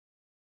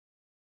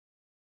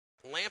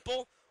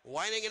Lampl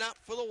winding it up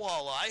for the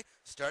Walleye,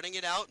 starting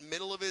it out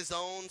middle of his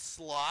own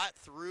slot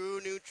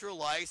through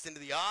neutral ice into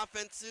the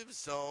offensive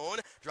zone,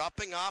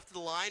 dropping off to the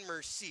line.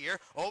 Mercier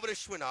over to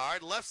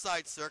Chouinard, left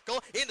side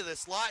circle into the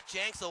slot.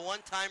 Jenks a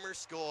one-timer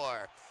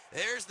score.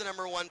 There's the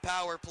number one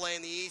power play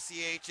in the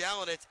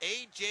ECHL, and it's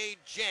A.J.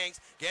 Jenks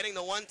getting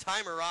the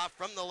one-timer off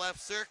from the left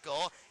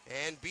circle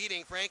and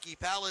beating Frankie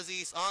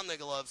Palazis on the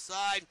glove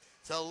side.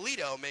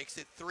 Toledo makes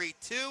it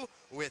 3-2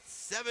 with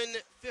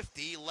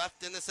 7:50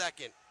 left in the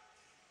second.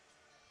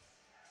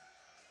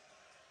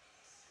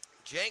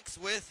 Jenks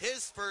with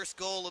his first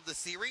goal of the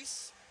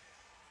series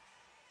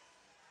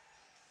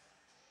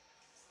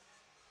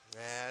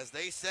as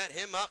they set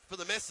him up for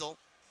the missile.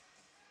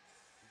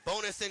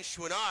 Bonis and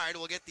Chouinard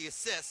will get the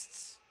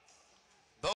assists.